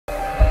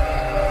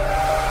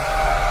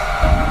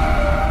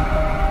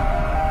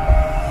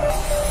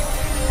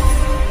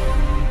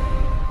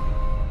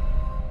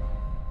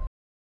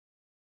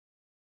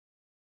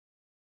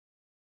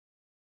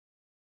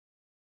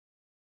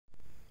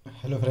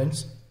Hello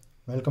friends,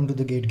 welcome to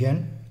the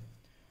GYAN.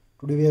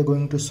 Today we are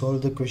going to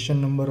solve the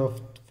question number of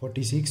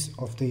 46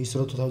 of the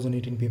ISRO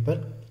 2018 paper.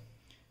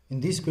 In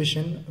this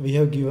question we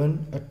have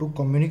given two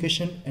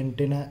communication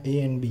antenna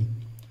A and B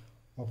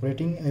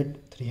operating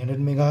at 300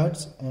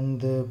 MHz and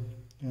the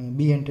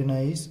B antenna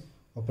is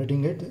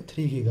operating at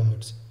 3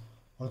 GHz.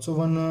 Also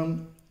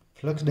one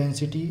flux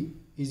density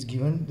is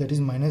given, that is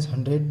minus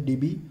 100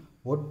 dB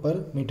watt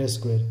per meter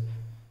square,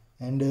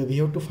 and we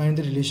have to find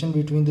the relation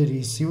between the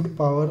received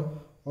power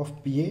of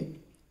PA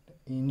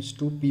is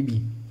to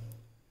PB.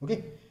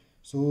 Okay,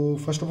 so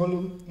first of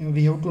all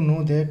we have to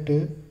know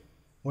that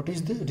what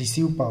is the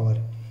received power.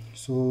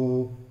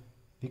 So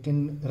we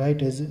can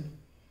write as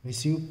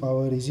received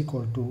power is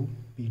equal to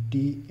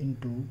PT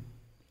into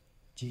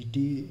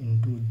GT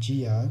into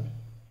GR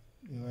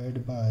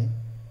divided by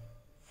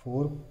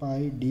 4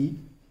 pi d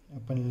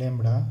upon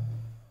lambda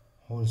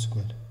whole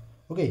square.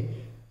 Okay,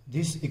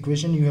 this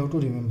equation you have to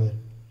remember.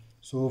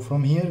 So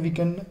from here we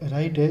can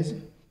write as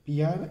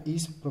PR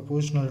is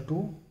proportional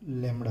to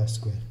lambda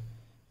square.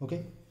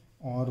 Okay,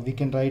 or we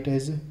can write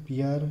as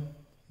PR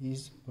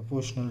is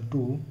proportional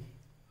to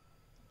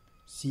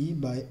C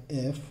by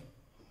F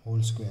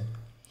whole square.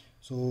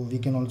 So we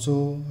can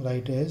also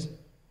write as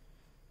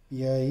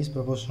PR is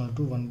proportional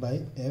to 1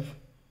 by F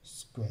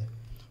square.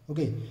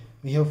 Okay,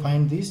 we have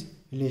find this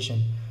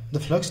relation. The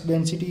flux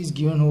density is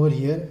given over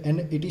here and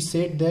it is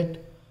said that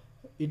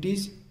it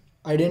is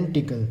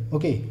identical.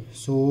 Okay,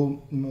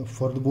 so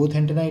for the both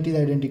antenna it is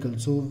identical,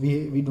 so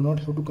we do not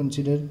have to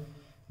consider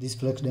this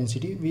flux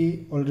density.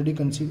 We already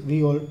consider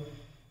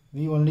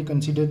we only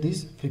consider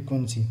this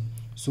frequency.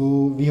 So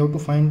we have to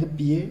find the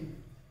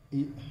PA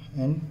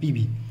and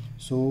PB.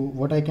 So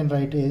what I can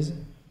write is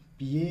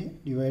PA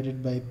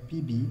divided by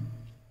PB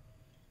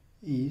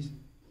is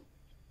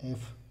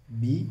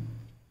FB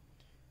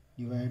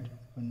divided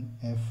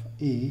by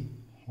FA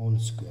whole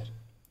square.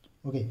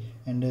 Okay,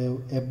 and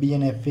FB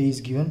and FA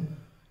is given,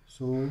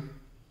 so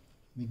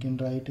we can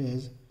write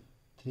as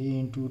 3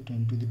 into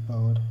 10 to the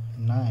power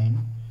 9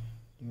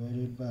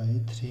 divided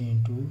by 3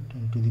 into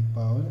 10 to the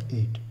power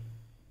 8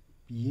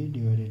 PA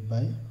divided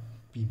by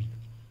PB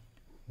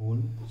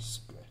whole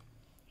square.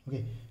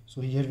 Okay,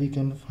 so here we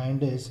can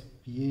find as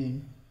PA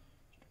and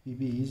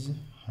PB is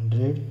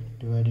 100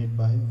 divided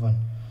by 1.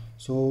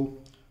 So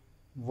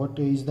what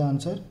is the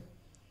answer?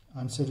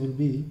 Answer will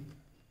be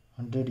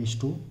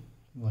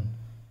 100:1.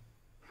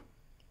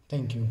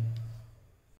 Thank you.